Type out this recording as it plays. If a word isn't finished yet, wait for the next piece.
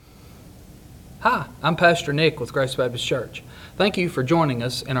Hi, I'm Pastor Nick with Grace Baptist Church. Thank you for joining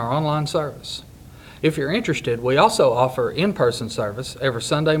us in our online service. If you're interested, we also offer in-person service every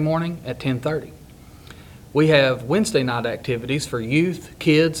Sunday morning at 10:30. We have Wednesday night activities for youth,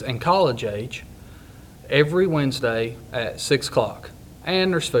 kids, and college age every Wednesday at 6 o'clock,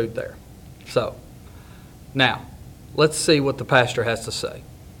 and there's food there. So, now, let's see what the pastor has to say.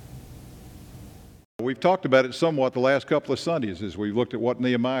 We've talked about it somewhat the last couple of Sundays as we've looked at what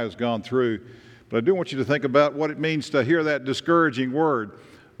Nehemiah has gone through. But I do want you to think about what it means to hear that discouraging word.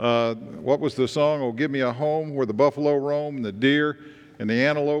 What was the song? Oh, give me a home where the buffalo roam and the deer and the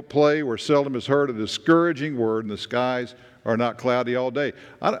antelope play, where seldom is heard a discouraging word and the skies are not cloudy all day.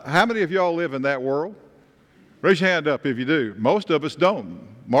 How many of y'all live in that world? Raise your hand up if you do. Most of us don't.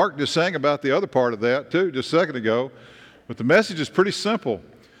 Mark just sang about the other part of that too just a second ago. But the message is pretty simple.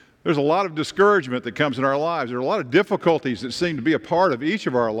 There's a lot of discouragement that comes in our lives. There are a lot of difficulties that seem to be a part of each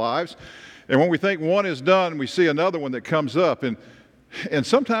of our lives. And when we think one is done, we see another one that comes up. And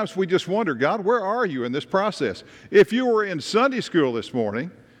sometimes we just wonder, God, where are you in this process? If you were in Sunday school this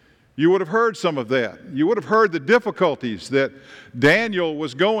morning, you would have heard some of that. You would have heard the difficulties that Daniel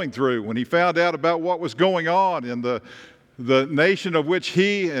was going through when he found out about what was going on in the nation of which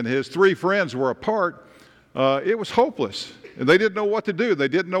he and his three friends were a part. It was hopeless, and they didn't know what to do. They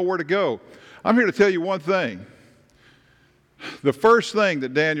didn't know where to go. I'm here to tell you one thing. The first thing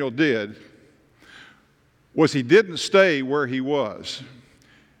that Daniel did was he didn't stay where he was.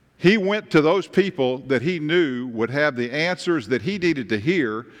 He went to those people that he knew would have the answers that he needed to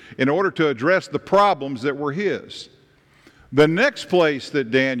hear in order to address the problems that were his. The next place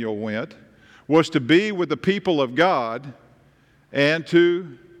that Daniel went was to be with the people of God and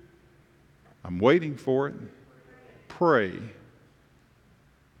to, I'm waiting for it, pray.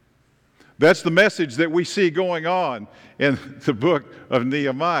 That's the message that we see going on in the book of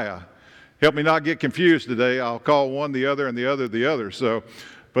Nehemiah. Help me not get confused today. I'll call one the other and the other the other.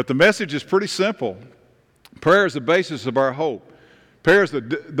 But the message is pretty simple. Prayer is the basis of our hope. Prayer is the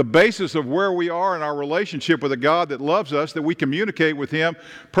basis of where we are in our relationship with a God that loves us, that we communicate with Him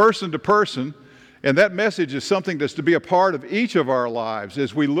person to person. And that message is something that's to be a part of each of our lives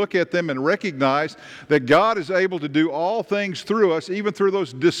as we look at them and recognize that God is able to do all things through us, even through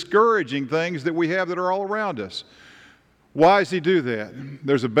those discouraging things that we have that are all around us. Why does He do that?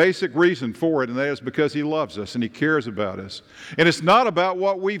 There's a basic reason for it, and that is because He loves us and He cares about us. And it's not about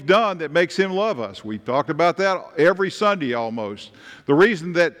what we've done that makes Him love us. We've talked about that every Sunday almost. The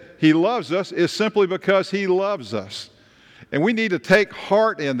reason that He loves us is simply because He loves us. And we need to take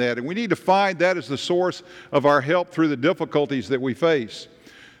heart in that, and we need to find that as the source of our help through the difficulties that we face.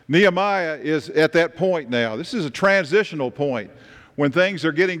 Nehemiah is at that point now. This is a transitional point when things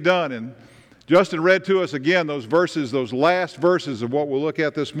are getting done. And Justin read to us again those verses, those last verses of what we'll look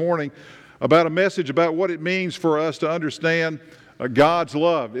at this morning, about a message about what it means for us to understand God's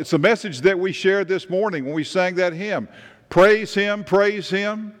love. It's a message that we shared this morning when we sang that hymn, Praise Him, Praise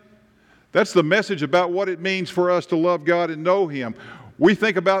Him. That's the message about what it means for us to love God and know Him. We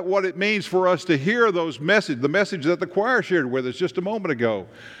think about what it means for us to hear those messages, the message that the choir shared with us just a moment ago,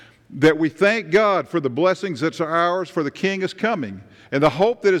 that we thank God for the blessings that's ours, for the King is coming, and the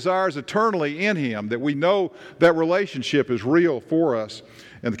hope that is ours eternally in Him, that we know that relationship is real for us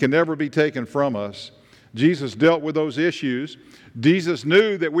and can never be taken from us. Jesus dealt with those issues. Jesus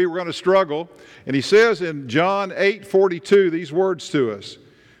knew that we were going to struggle, and He says in John 8:42 these words to us,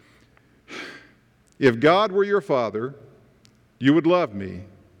 "If God were your Father, you would love me,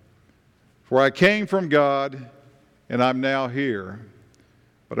 for I came from God and I'm now here."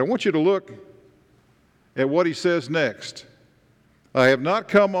 But I want you to look at what He says next. "I have not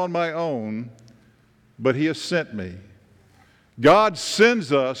come on my own, but He has sent me." God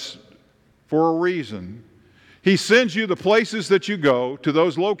sends us for a reason. He sends you the places that you go, to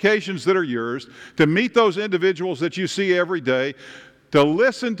those locations that are yours, to meet those individuals that you see every day, to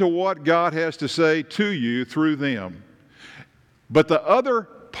listen to what God has to say to you through them. But the other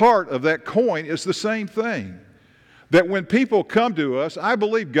part of that coin is the same thing. That when people come to us, I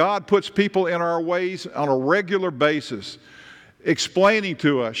believe God puts people in our ways on a regular basis, explaining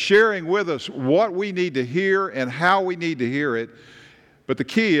to us, sharing with us what we need to hear and how we need to hear it. But the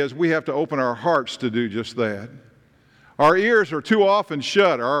key is we have to open our hearts to do just that. Our ears are too often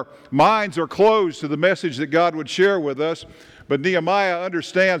shut. Our minds are closed to the message that God would share with us. But Nehemiah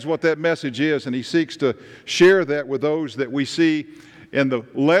understands what that message is, and he seeks to share that with those that we see in the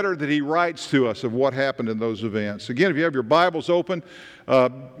letter that he writes to us of what happened in those events. Again, if you have your Bibles open,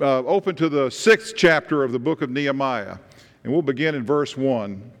 open to the 6th chapter of the book of Nehemiah, and we'll begin in verse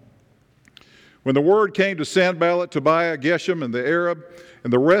 1. When the word came to Sanballat, Tobiah, Geshem, and the Arab,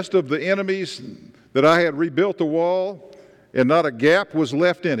 and the rest of the enemies that I had rebuilt the wall, and not a gap was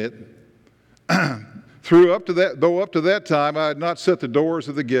left in it, though up to that time I had not set the doors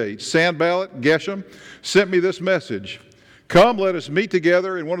of the gates, Sanballat, Geshem, sent me this message: "Come, let us meet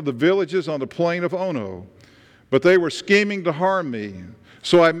together in one of the villages on the plain of Ono." But they were scheming to harm me.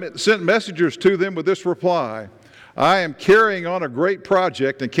 So I sent messengers to them with this reply: "I am carrying on a great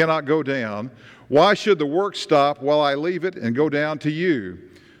project and cannot go down. Why should the work stop while I leave it and go down to you?"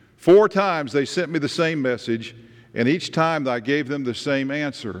 4 times they sent me the same message, and each time I gave them the same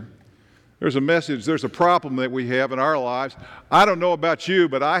answer. There's a problem that we have in our lives. I don't know about you,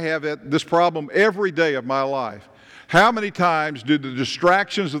 but I have this problem every day of my life. How many times do the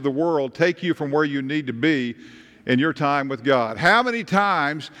distractions of the world take you from where you need to be in your time with God? How many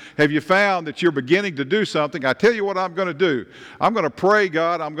times have you found that you're beginning to do something? I tell you what I'm going to do. I'm going to pray,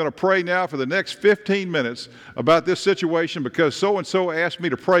 God. I'm going to pray now for the next 15 minutes about this situation because so-and-so asked me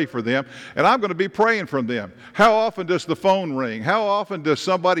to pray for them, and I'm going to be praying for them. How often does the phone ring? How often does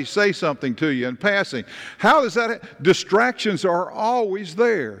somebody say something to you in passing? How does that? Distractions are always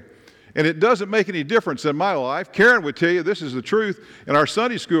there. And it doesn't make any difference in my life. Karen would tell you this is the truth. In our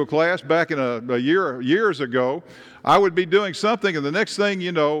Sunday school class back in years ago, I would be doing something, and the next thing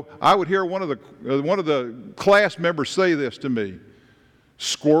you know, I would hear one of the class members say this to me: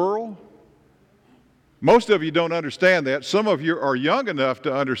 "Squirrel?" Most of you don't understand that. Some of you are young enough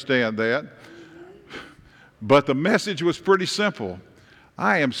to understand that. But the message was pretty simple.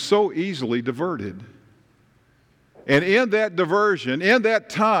 I am so easily diverted. And in that diversion, in that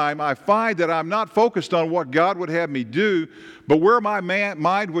time, I find that I'm not focused on what God would have me do, but where my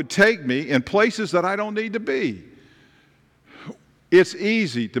mind would take me in places that I don't need to be. It's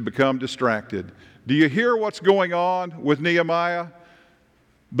easy to become distracted. Do you hear what's going on with Nehemiah?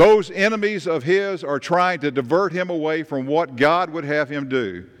 Those enemies of his are trying to divert him away from what God would have him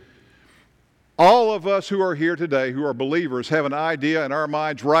do. All of us who are here today, who are believers, have an idea in our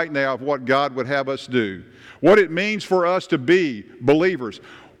minds right now of what God would have us do, what it means for us to be believers,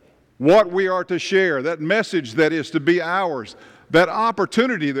 what we are to share, that message that is to be ours, that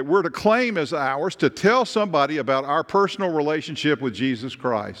opportunity that we're to claim as ours to tell somebody about our personal relationship with Jesus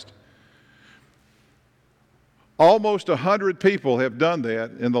Christ. Almost 100 people have done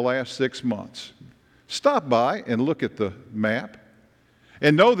that in the last 6 months. Stop by and look at the map.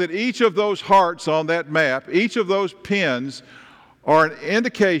 And know that each of those hearts on that map, each of those pins, are an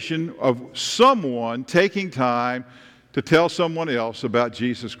indication of someone taking time to tell someone else about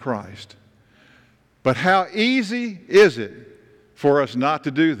Jesus Christ. But how easy is it for us not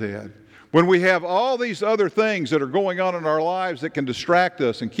to do that? When we have all these other things that are going on in our lives that can distract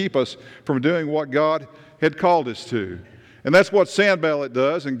us and keep us from doing what God had called us to. And that's what Sanballat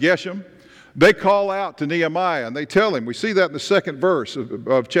does, and Geshem. They call out to Nehemiah and they tell him, we see that in the 2nd verse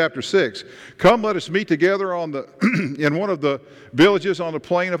of chapter 6, "Come, let us meet together in one of the villages on the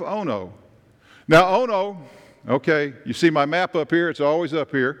plain of Ono." Now Ono, okay, you see my map up here, it's always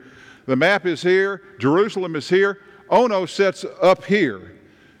up here. The map is here, Jerusalem is here, Ono sits up here.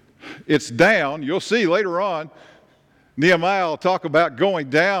 It's down, you'll see later on, Nehemiah will talk about going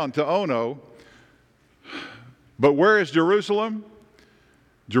down to Ono. But where is Jerusalem?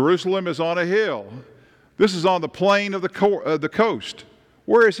 Jerusalem is on a hill. This is on the plain of the coast.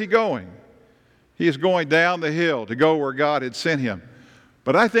 Where is he going? He is going down the hill to go where God had sent him.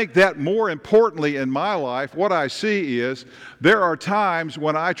 But I think that more importantly in my life, what I see is there are times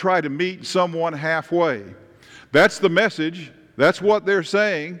when I try to meet someone halfway. That's the message. That's what they're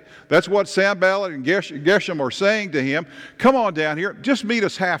saying. That's what Sanballat and Geshem are saying to him. Come on down here. Just meet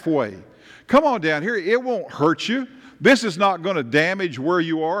us halfway. Come on down here. It won't hurt you. This is not going to damage where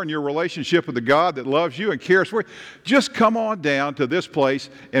you are in your relationship with the God that loves you and cares for you. Just come on down to this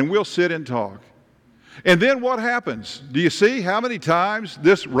place and we'll sit and talk. And then what happens? Do you see how many times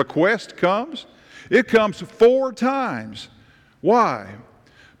this request comes? It comes 4 times. Why?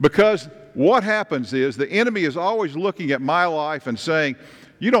 Because what happens is the enemy is always looking at my life and saying,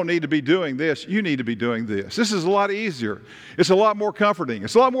 you don't need to be doing this, you need to be doing this. This is a lot easier. It's a lot more comforting.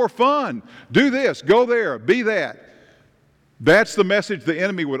 It's a lot more fun. Do this, go there, be that. That's the message the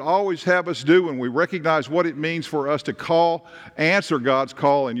enemy would always have us do when we recognize what it means for us to answer God's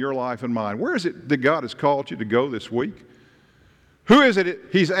call in your life and mine. Where is it that God has called you to go this week? Who is it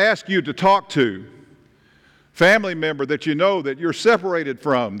He's asked you to talk to? Family member that you know that you're separated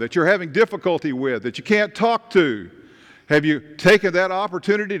from, that you're having difficulty with, that you can't talk to. Have you taken that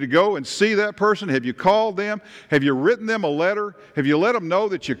opportunity to go and see that person? Have you called them? Have you written them a letter? Have you let them know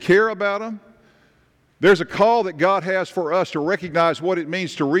that you care about them? There's a call that God has for us to recognize what it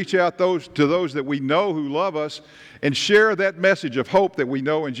means to reach out to those that we know who love us and share that message of hope that we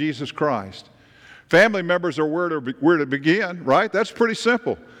know in Jesus Christ. Family members are where to begin, right? That's pretty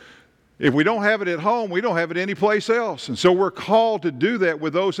simple. If we don't have it at home, we don't have it anyplace else. And so we're called to do that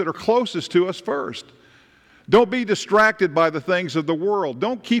with those that are closest to us first. Don't be distracted by the things of the world.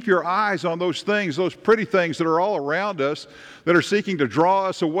 Don't keep your eyes on those things, those pretty things that are all around us that are seeking to draw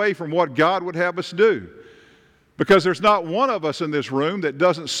us away from what God would have us do. Because there's not one of us in this room that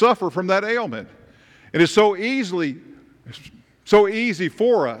doesn't suffer from that ailment. And it's so easy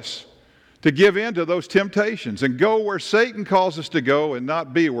for us to give in to those temptations and go where Satan calls us to go and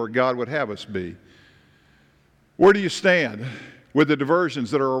not be where God would have us be. Where do you stand with the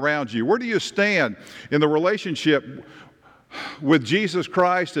diversions that are around you? Where do you stand in the relationship with Jesus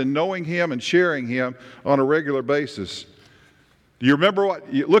Christ and knowing Him and sharing Him on a regular basis? Do you remember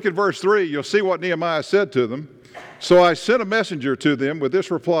look at verse 3, you'll see what Nehemiah said to them. So I sent a messenger to them with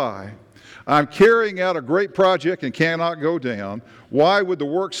this reply: I'm carrying out a great project and cannot go down. Why would the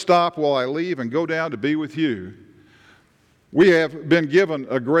work stop while I leave and go down to be with you? We have been given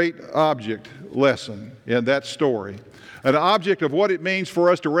a great object lesson in that story. An object of what it means for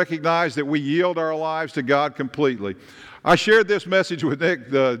us to recognize that we yield our lives to God completely. I shared this message with Nick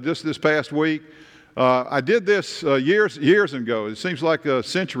just this past week. I did this years ago. It seems like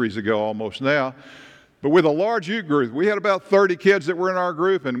centuries ago almost now. But with a large youth group, we had about 30 kids that were in our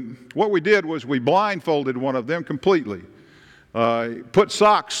group, and what we did was we blindfolded one of them completely. Put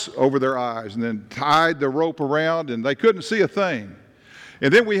socks over their eyes and then tied the rope around, and they couldn't see a thing.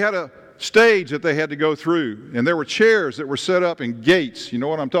 And then we had a stage that they had to go through, and there were chairs that were set up in gates. You know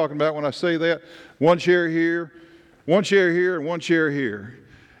what I'm talking about when I say that? One chair here, one chair here, and one chair here.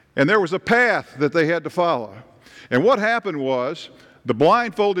 And there was a path that they had to follow. And what happened was the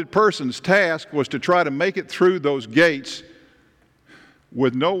blindfolded person's task was to try to make it through those gates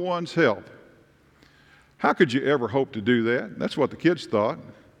with no one's help. How could you ever hope to do that? That's what the kids thought.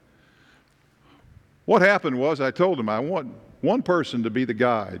 What happened was I told them I want one person to be the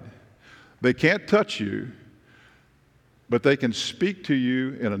guide. They can't touch you, but they can speak to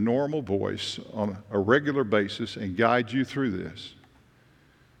you in a normal voice on a regular basis and guide you through this.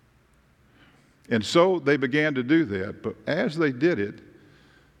 And so they began to do that, but as they did it,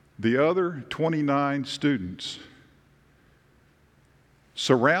 the other 29 students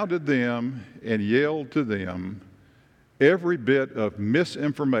surrounded them and yelled to them every bit of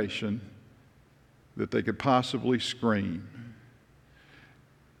misinformation that they could possibly scream.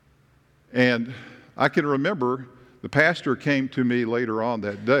 And I can remember the pastor came to me later on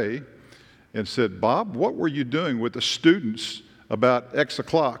that day and said, Bob, what were you doing with the students about X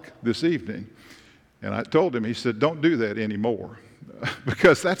o'clock this evening? And I told him, he said, don't do that anymore,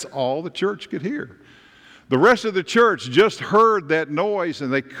 because that's all the church could hear. The rest of the church just heard that noise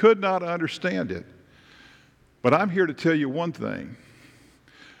and they could not understand it. But I'm here to tell you one thing.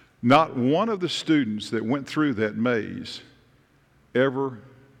 Not one of the students that went through that maze ever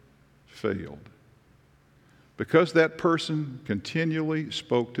failed, because that person continually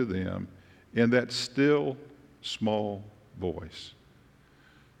spoke to them in that still, small voice.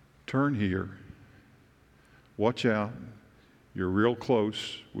 Turn here. Watch out. You're real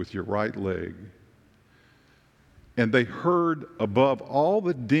close with your right leg. And they heard above all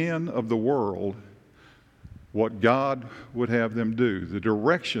the din of the world what God would have them do, the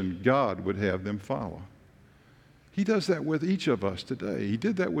direction God would have them follow. He does that with each of us today. He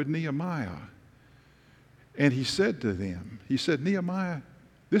did that with Nehemiah. And he said to them, he said, Nehemiah,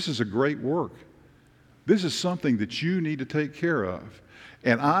 this is a great work. This is something that you need to take care of.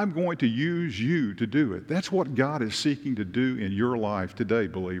 And I'm going to use you to do it. That's what God is seeking to do in your life today,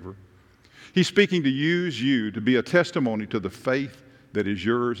 believer. He's speaking to use you to be a testimony to the faith that is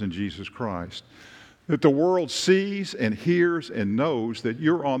yours in Jesus Christ. That the world sees and hears and knows that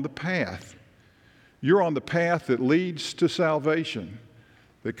you're on the path. You're on the path that leads to salvation,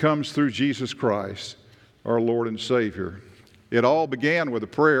 that comes through Jesus Christ, our Lord and Savior. It all began with a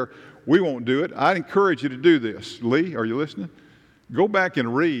prayer. We won't do it. I'd encourage you to do this. Lee, are you listening? Go back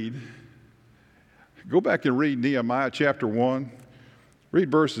and read Nehemiah chapter 1.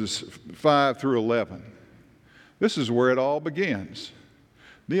 Read verses 5 through 11. This is where it all begins.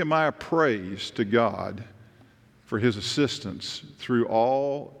 Nehemiah prays to God for his assistance through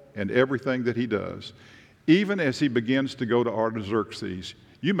all and everything that he does, even as he begins to go to Artaxerxes.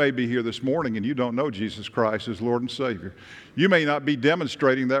 You may be here this morning and you don't know Jesus Christ as Lord and Savior. You may not be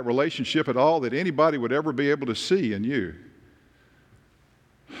demonstrating that relationship at all that anybody would ever be able to see in you.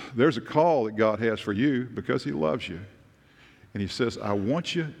 There's a call that God has for you because he loves you. And he says, I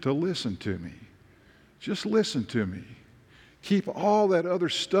want you to listen to me. Just listen to me. Keep all that other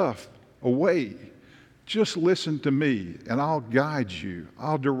stuff away. Just listen to me, and I'll guide you.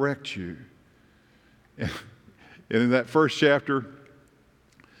 I'll direct you. And in that first chapter,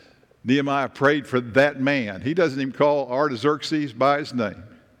 Nehemiah prayed for that man. He doesn't even call Artaxerxes by his name.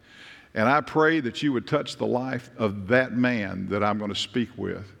 And I pray that you would touch the life of that man that I'm going to speak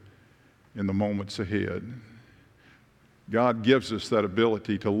with in the moments ahead. God gives us that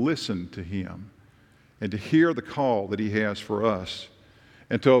ability to listen to him and to hear the call that he has for us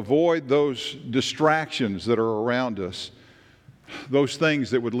and to avoid those distractions that are around us, those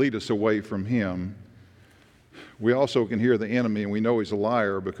things that would lead us away from him. We also can hear the enemy, and we know he's a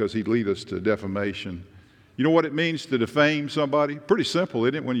liar because he'd lead us to defamation. You know what it means to defame somebody? Pretty simple,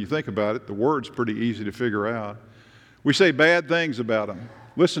 isn't it, when you think about it? The word's pretty easy to figure out. We say bad things about them.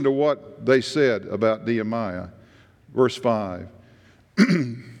 Listen to what they said about Nehemiah. Verse 5.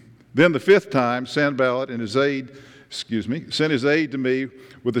 Then the fifth time, Sanballat and his aide, sent his aide to me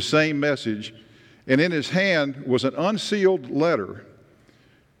with the same message, and in his hand was an unsealed letter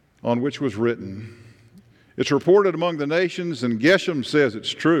on which was written, "It's reported among the nations, and Geshem says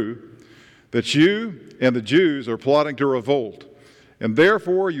it's true, that you and the Jews are plotting to revolt, and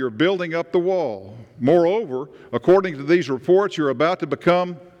therefore you're building up the wall. Moreover, according to these reports, you're about to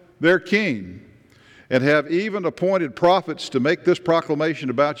become their king, and have even appointed prophets to make this proclamation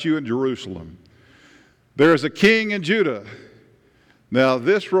about you in Jerusalem. There is a king in Judah. Now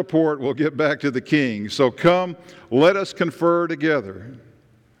this report will get back to the king, so come, let us confer together."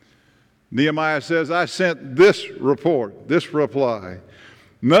 Nehemiah says, I sent this report, this reply.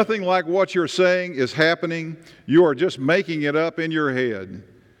 Nothing like what you're saying is happening. You are just making it up in your head.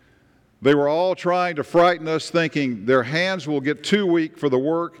 They were all trying to frighten us, thinking their hands will get too weak for the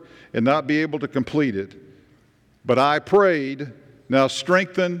work and not be able to complete it. But I prayed, now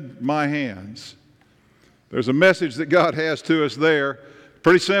strengthen my hands. There's a message that God has to us there.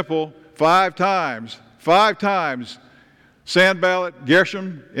 Pretty simple. 5 times, Sanballat,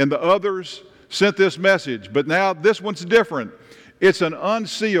 Geshem, and the others sent this message. But now this one's different. It's an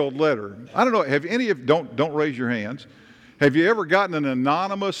unsealed letter. I don't know, have any of, don't raise your hands. Have you ever gotten an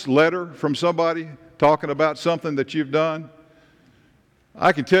anonymous letter from somebody talking about something that you've done?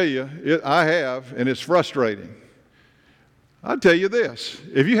 I can tell you, I have, and it's frustrating. I'll tell you this.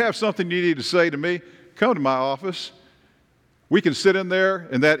 If you have something you need to say to me, come to my office. We can sit in there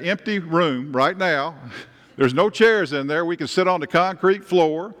in that empty room right now. There's no chairs in there. We can sit on the concrete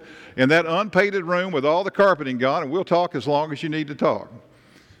floor in that unpainted room with all the carpeting gone, and we'll talk as long as you need to talk.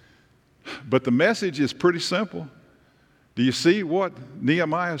 But the message is pretty simple. Do you see what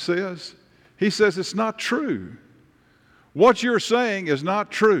Nehemiah says? He says it's not true. What you're saying is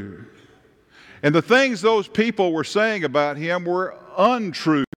not true. And the things those people were saying about him were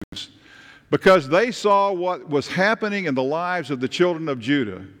untruths because they saw what was happening in the lives of the children of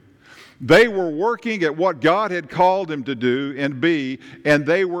Judah. They were working at what God had called them to do and be, and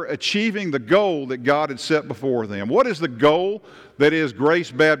they were achieving the goal that God had set before them. What is the goal that is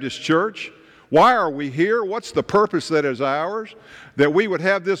Grace Baptist Church? Why are we here? What's the purpose that is ours? That we would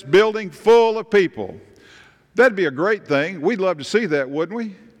have this building full of people. That'd be a great thing. We'd love to see that, wouldn't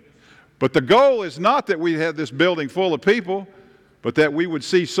we? But the goal is not that we have this building full of people, but that we would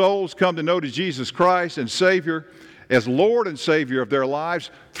see souls come to know to Jesus Christ and Savior as Lord and Savior of their lives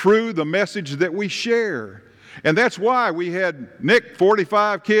through the message that we share. And that's why we had, Nick,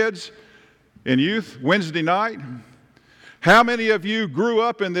 45 kids in youth Wednesday night. How many of you grew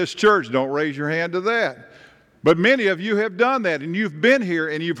up in this church? Don't raise your hand to that. But many of you have done that, and you've been here,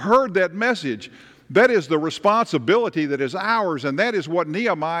 and you've heard that message. That is the responsibility that is ours, and that is what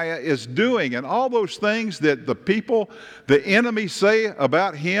Nehemiah is doing. And all those things that the people, the enemy say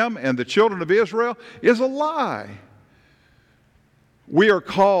about him and the children of Israel is a lie. We are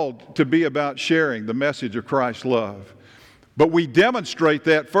called to be about sharing the message of Christ's love. But we demonstrate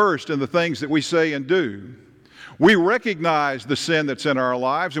that first in the things that we say and do. We recognize the sin that's in our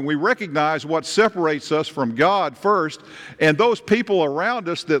lives, and we recognize what separates us from God first and those people around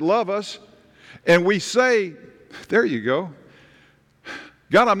us that love us. And we say, there you go.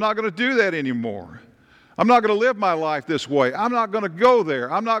 God, I'm not going to do that anymore. I'm not going to live my life this way. I'm not going to go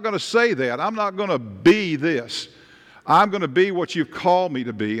there. I'm not going to say that. I'm not going to be this. I'm going to be what you've called me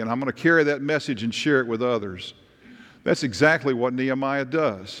to be, and I'm going to carry that message and share it with others. That's exactly what Nehemiah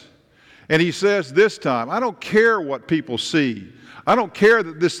does. And he says this time, I don't care what people see. I don't care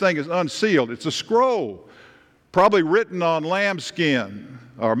that this thing is unsealed. It's a scroll, probably written on lambskin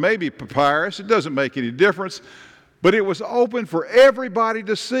or maybe papyrus. It doesn't make any difference. But it was open for everybody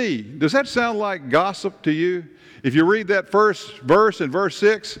to see. Does that sound like gossip to you? If you read that first verse in verse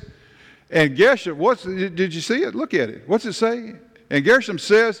 6, And Geshem, did you see it? Look at it. What's it say? And Geshem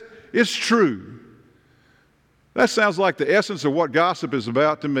says, it's true. That sounds like the essence of what gossip is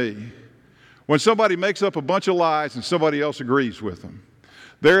about to me. When somebody makes up a bunch of lies and somebody else agrees with them.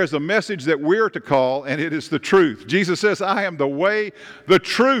 There is a message that we're to call, and it is the truth. Jesus says, I am the way, the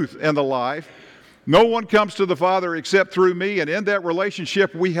truth, and the life. No one comes to the Father except through me, and in that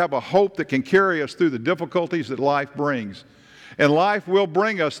relationship we have a hope that can carry us through the difficulties that life brings. And life will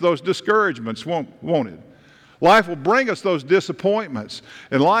bring us those discouragements, won't it? Life will bring us those disappointments,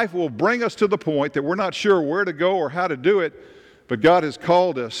 and life will bring us to the point that we're not sure where to go or how to do it, but God has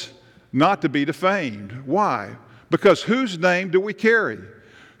called us not to be defamed. Why? Because whose name do we carry?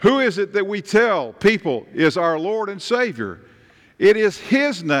 Who is it that we tell people is our Lord and Savior? It is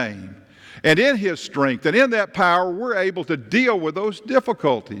His name. And in His strength and in that power, we're able to deal with those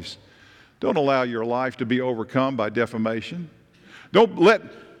difficulties. Don't allow your life to be overcome by defamation.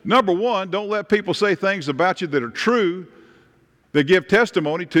 Number one, don't let people say things about you that are true, that give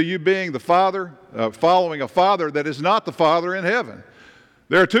testimony to you being the father, following a father that is not the Father in heaven.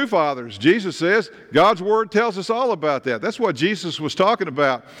 There are two fathers. Jesus says, God's Word tells us all about that. That's what Jesus was talking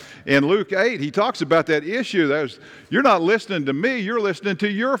about in Luke 8. He talks about that issue. You're not listening to me, you're listening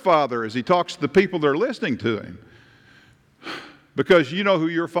to your Father as He talks to the people that are listening to Him. Because you know who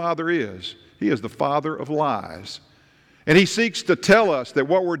your Father is. He is the father of lies. And He seeks to tell us that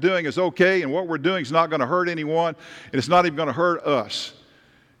what we're doing is okay and what we're doing is not going to hurt anyone and it's not even going to hurt us.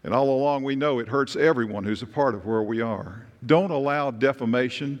 And all along we know it hurts everyone who's a part of where we are. Don't allow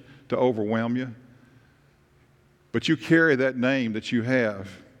defamation to overwhelm you. But you carry that name that you have.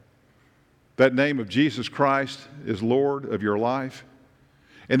 That name of Jesus Christ is Lord of your life.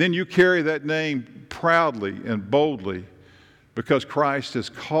 And then you carry that name proudly and boldly because Christ has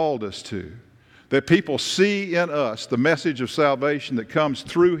called us to. That people see in us the message of salvation that comes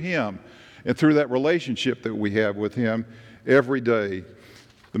through Him and through that relationship that we have with Him every day.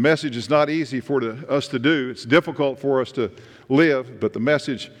 The message is not easy for us to do. It's difficult for us to live, but the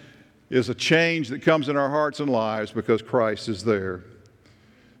message is a change that comes in our hearts and lives because Christ is there.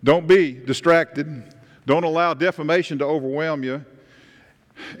 Don't be distracted. Don't allow defamation to overwhelm you.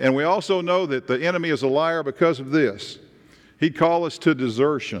 And we also know that the enemy is a liar because of this. He'd call us to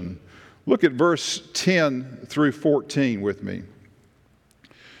desertion. Look at verse 10 through 14 with me.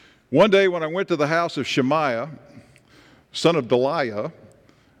 One day when I went to the house of Shemaiah, son of Deliah,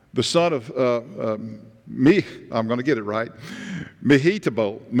 the son of I'm going to get it right,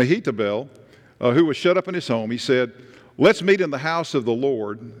 Mehetabel, who was shut up in his home, he said, let's meet in the house of the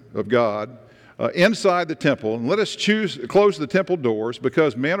Lord, of God, inside the temple, and let us close the temple doors,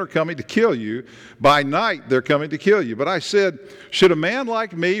 because men are coming to kill you. By night they're coming to kill you. But I said, should a man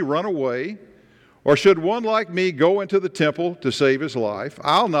like me run away, or should one like me go into the temple to save his life?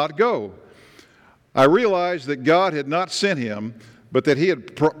 I'll not go. I realized that God had not sent him, but that he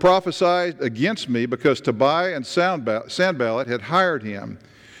had prophesied against me, because Tobiah and Sanballat had hired him.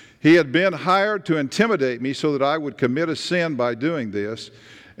 He had been hired to intimidate me so that I would commit a sin by doing this,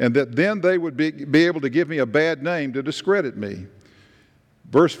 and that then they would be able to give me a bad name to discredit me.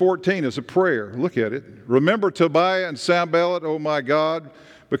 Verse 14 is a prayer. Look at it. Remember Tobiah and Sanballat, O my God,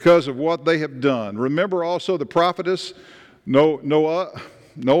 because of what they have done. Remember also the prophetess Noadiah,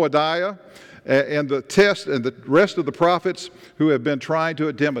 and the rest of the prophets who have been trying to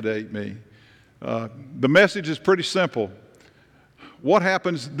intimidate me. The message is pretty simple. What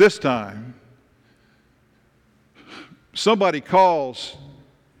happens this time? Somebody calls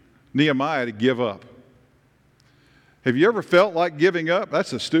Nehemiah to give up. Have you ever felt like giving up?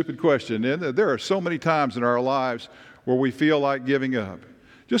 That's a stupid question. And there are so many times in our lives where we feel like giving up.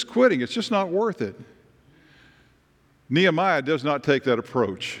 Just quitting, it's just not worth it. Nehemiah does not take that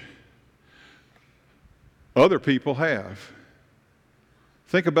approach. Other people have.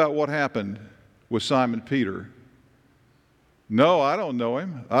 Think about what happened with Simon Peter. No, I don't know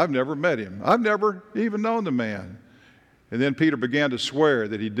him. I've never met him. I've never even known the man. And then Peter began to swear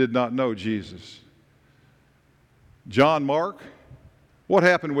that he did not know Jesus. John Mark, what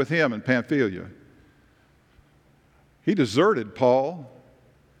happened with him in Pamphylia? He deserted Paul.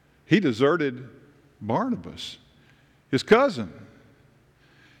 He deserted Barnabas, his cousin.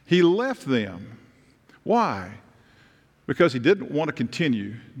 He left them. Why? Because he didn't want to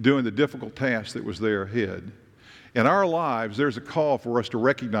continue doing the difficult task that was there ahead. In our lives, there's a call for us to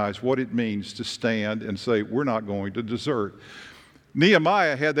recognize what it means to stand and say, we're not going to desert.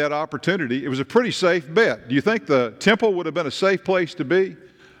 Nehemiah had that opportunity. It was a pretty safe bet. Do you think the temple would have been a safe place to be?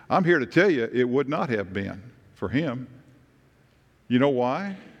 I'm here to tell you it would not have been for him. You know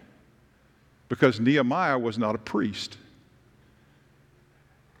why? Because Nehemiah was not a priest.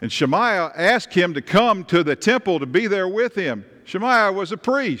 And Shemaiah asked him to come to the temple to be there with him. Shemaiah was a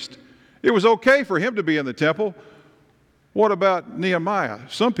priest. It was okay for him to be in the temple. What about Nehemiah?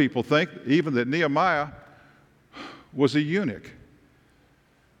 Some people think even that Nehemiah was a eunuch.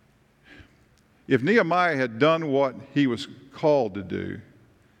 If Nehemiah had done what he was called to do,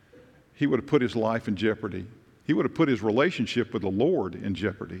 he would have put his life in jeopardy. He would have put his relationship with the Lord in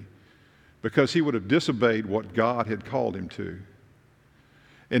jeopardy because he would have disobeyed what God had called him to.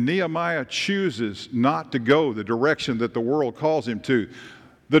 And Nehemiah chooses not to go the direction that the world calls him to,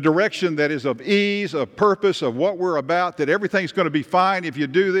 the direction that is of ease, of purpose, of what we're about, that everything's going to be fine if you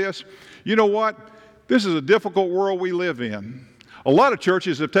do this. You know what? This is a difficult world we live in. A lot of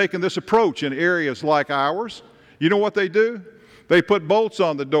churches have taken this approach in areas like ours. You know what they do? They put bolts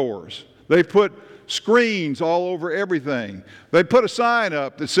on the doors. They put screens all over everything. They put a sign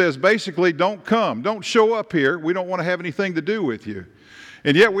up that says basically, don't come, don't show up here. We don't want to have anything to do with you.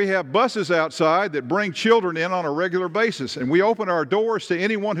 And yet we have buses outside that bring children in on a regular basis, and we open our doors to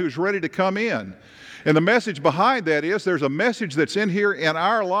anyone who's ready to come in. And the message behind that is there's a message that's in here in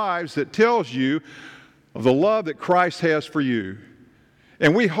our lives that tells you of the love that Christ has for you.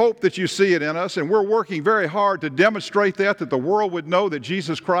 And we hope that you see it in us, and we're working very hard to demonstrate that the world would know that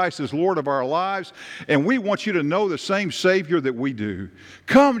Jesus Christ is Lord of our lives, and we want you to know the same Savior that we do.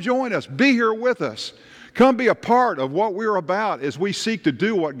 Come join us. Be here with us. Come be a part of what we're about as we seek to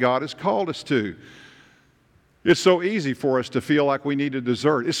do what God has called us to. It's so easy for us to feel like we need to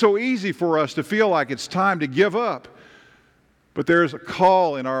desert. It's so easy for us to feel like it's time to give up. But there's a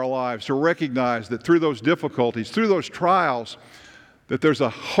call in our lives to recognize that through those difficulties, through those trials, that there's a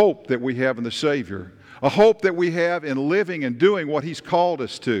hope that we have in the Savior, a hope that we have in living and doing what He's called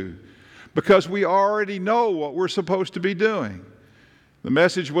us to, because we already know what we're supposed to be doing. The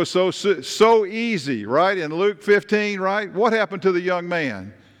message was so easy, right? In Luke 15, right? What happened to the young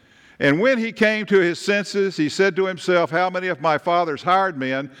man? And when he came to his senses, he said to himself, how many of my father's hired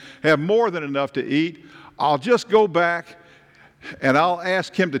men have more than enough to eat? I'll just go back and I'll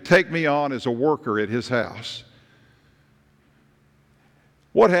ask him to take me on as a worker at his house.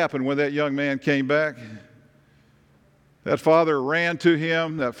 What happened when that young man came back? That father ran to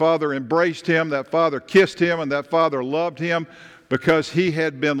him, that father embraced him, that father kissed him, and that father loved him because he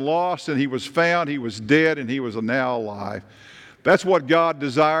had been lost and he was found, he was dead, and he was now alive. That's what God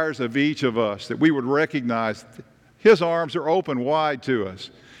desires of each of us, that we would recognize His arms are open wide to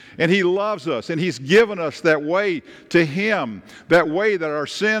us. And He loves us, and He's given us that way to Him, that way that our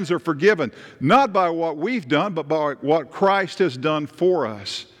sins are forgiven, not by what we've done, but by what Christ has done for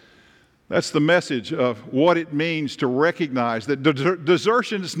us. That's the message of what it means to recognize that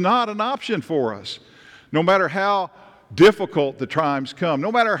desertion is not an option for us. No matter how difficult the times come,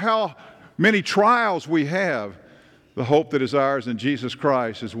 no matter how many trials we have, the hope that is ours in Jesus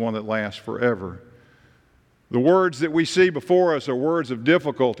Christ is one that lasts forever. The words that we see before us are words of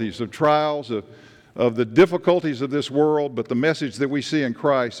difficulties, of trials, of the difficulties of this world, but the message that we see in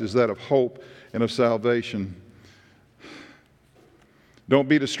Christ is that of hope and of salvation. Don't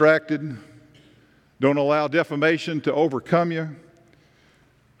be distracted. Don't allow defamation to overcome you.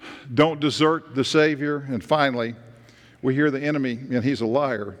 Don't desert the Savior. And finally, we hear the enemy, and he's a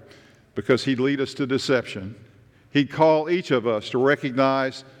liar, because he'd lead us to deception. He'd call each of us to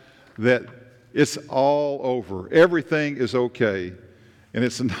recognize that it's all over. Everything is okay, and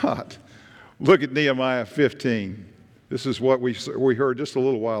it's not. Look at Nehemiah 15. This is what we heard just a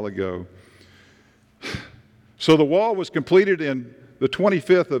little while ago. So the wall was completed in the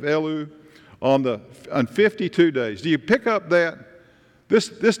 25th of Elul on 52 days. Do you pick up that?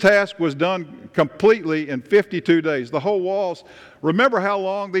 This task was done completely in 52 days. The whole walls, remember how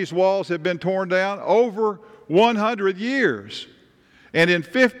long these walls have been torn down? Over 100 years. And in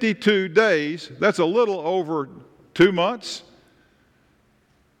 52 days, that's a little over 2 months,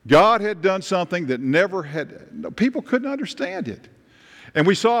 God had done something that people couldn't understand it. And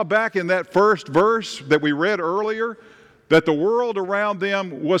we saw back in that first verse that we read earlier that the world around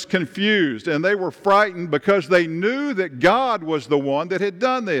them was confused and they were frightened because they knew that God was the one that had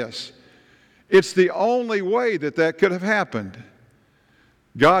done this. It's the only way that could have happened.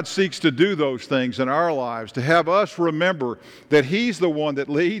 God seeks to do those things in our lives, to have us remember that He's the one that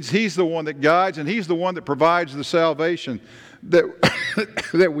leads, He's the one that guides, and He's the one that provides the salvation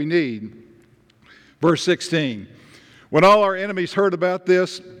that we need. Verse 16, when all our enemies heard about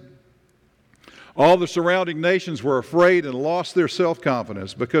this, all the surrounding nations were afraid and lost their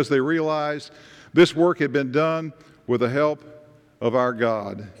self-confidence because they realized this work had been done with the help of our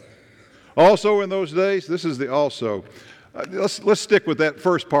God. Also in those days, this is the also. Let's stick with that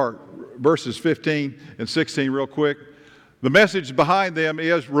first part, verses 15 and 16 real quick. The message behind them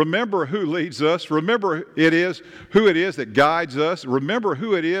is remember who leads us. Remember who it is that guides us. Remember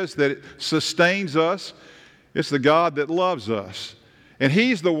who it is that sustains us. It's the God that loves us. And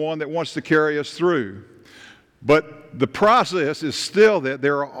He's the one that wants to carry us through. But the process is still that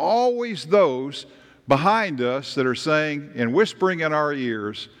there are always those behind us that are saying and whispering in our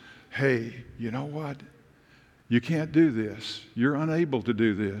ears, hey, you know what? You can't do this. You're unable to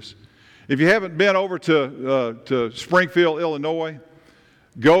do this. If you haven't been over to Springfield, Illinois,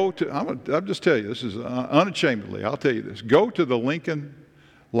 I'll just tell you, this is unashamedly, I'll tell you this. Go to the Lincoln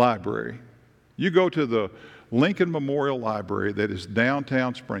Library. You go to the Lincoln Memorial Library that is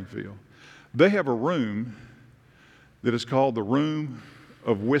downtown Springfield. They have a room that is called the Room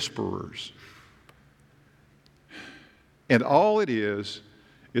of Whisperers. And all it is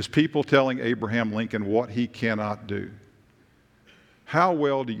people telling Abraham Lincoln what he cannot do. How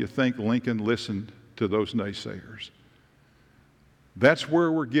well do you think Lincoln listened to those naysayers? That's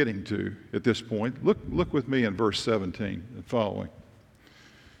where we're getting to at this point. Look with me in verse 17 and following.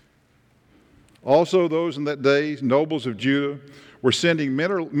 Also those in that day, nobles of Judah, were sending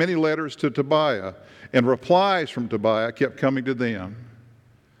many letters to Tobiah, and replies from Tobiah kept coming to them.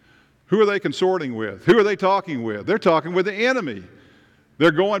 Who are they consorting with? Who are they talking with? They're talking with the enemy.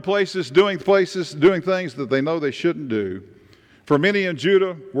 They're going places, doing things that they know they shouldn't do. For many in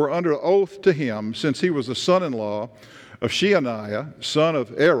Judah were under oath to him, since he was the son-in-law of Shehaniah, son of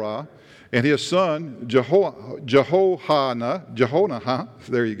Erah, and his son Jehohanan,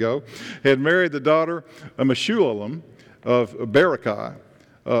 there you go, had married the daughter of Meshullam of Berechiah.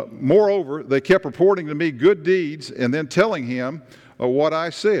 Moreover, they kept reporting to me good deeds and then telling him what I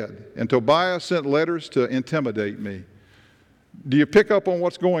said. And Tobiah sent letters to intimidate me. Do you pick up on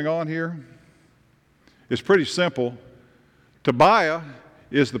what's going on here? It's pretty simple. Tobiah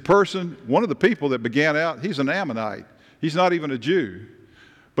is one of the people that began out, he's an Ammonite. He's not even a Jew.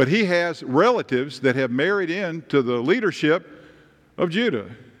 But he has relatives that have married into the leadership of Judah.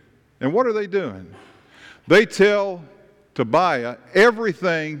 And what are they doing? They tell Tobiah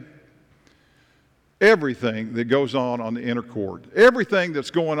everything that goes on the inner court. Everything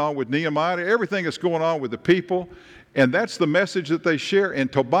that's going on with Nehemiah, everything that's going on with the people. And that's the message that they share.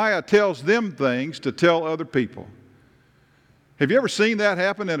 And Tobiah tells them things to tell other people. Have you ever seen that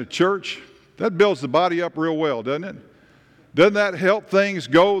happen in a church? That builds the body up real well, doesn't it? Doesn't that help things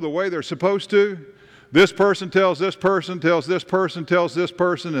go the way they're supposed to? This person tells this person, tells this person, tells this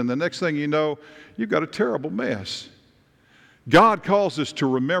person, and the next thing you know, you've got a terrible mess. God calls us to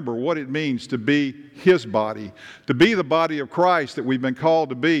remember what it means to be His body, to be the body of Christ that we've been called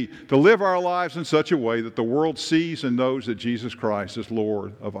to be, to live our lives in such a way that the world sees and knows that Jesus Christ is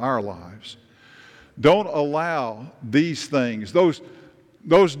Lord of our lives. Don't allow these things, those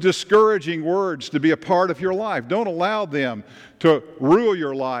discouraging words to be a part of your life. Don't allow them to rule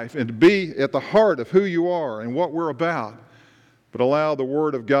your life and to be at the heart of who you are and what we're about, but allow the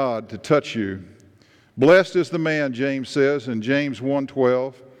Word of God to touch you. Blessed is the man, James says in James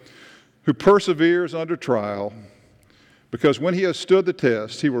 1:12, who perseveres under trial, because when he has stood the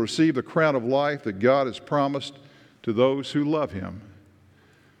test, he will receive the crown of life that God has promised to those who love Him.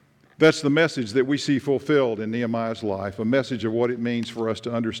 That's the message that we see fulfilled in Nehemiah's life, a message of what it means for us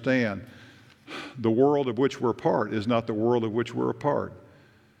to understand the world of which we're a part is not the world of which we're a part.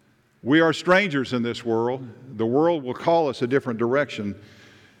 We are strangers in this world. The world will call us a different direction.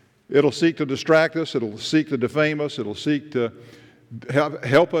 It'll seek to distract us. It'll seek to defame us. It'll seek to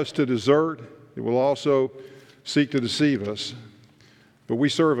help us to desert. It will also seek to deceive us. But we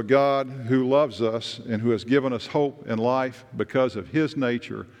serve a God who loves us and who has given us hope and life because of His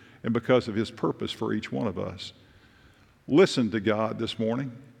nature and because of His purpose for each one of us. Listen to God this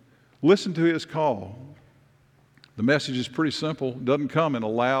morning. Listen to His call. The message is pretty simple. It doesn't come in a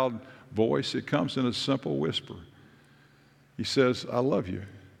loud voice. It comes in a simple whisper. He says, I love you.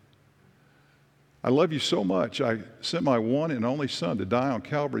 I love you so much. I sent my one and only Son to die on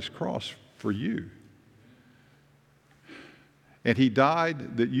Calvary's cross for you. And He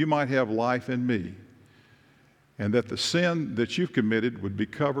died that you might have life in me, and that the sin that you've committed would be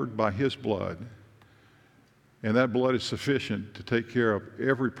covered by His blood. And that blood is sufficient to take care of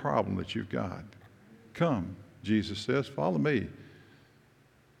every problem that you've got. Come, Jesus says, follow me.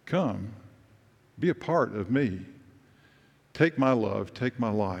 Come, be a part of me. Take my love, take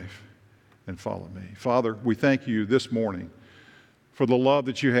my life, and follow me. Father, we thank you this morning for the love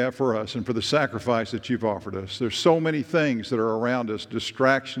that you have for us and for the sacrifice that you've offered us. There's so many things that are around us,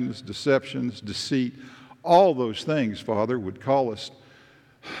 distractions, deceptions, deceit. All those things, Father, would call us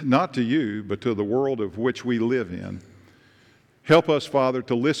not to you, but to the world of which we live in. Help us, Father,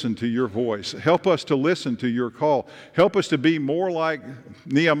 to listen to your voice. Help us to listen to your call. Help us to be more like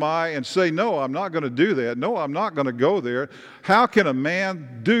Nehemiah and say, no, I'm not going to do that. No, I'm not going to go there. How can a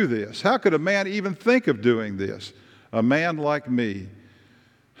man do this? How could a man even think of doing this? A man like me.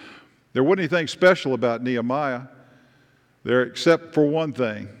 There wasn't anything special about Nehemiah there except for one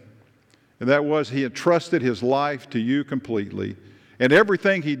thing, and that was he entrusted his life to you completely. And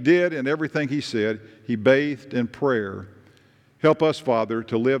everything he did and everything he said, he bathed in prayer. Help us, Father,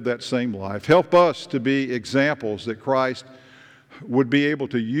 to live that same life. Help us to be examples that Christ would be able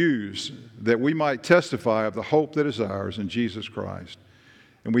to use, that we might testify of the hope that is ours in Jesus Christ.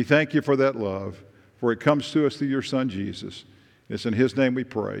 And we thank you for that love, for it comes to us through your Son, Jesus. It's in his name we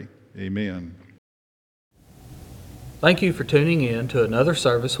pray. Amen. Thank you for tuning in to another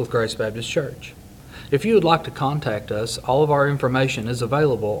service with Grace Baptist Church. If you would like to contact us, all of our information is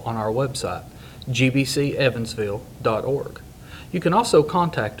available on our website, gbcevansville.org. You can also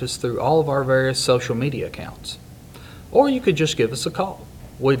contact us through all of our various social media accounts. Or you could just give us a call.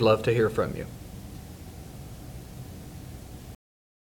 We'd love to hear from you.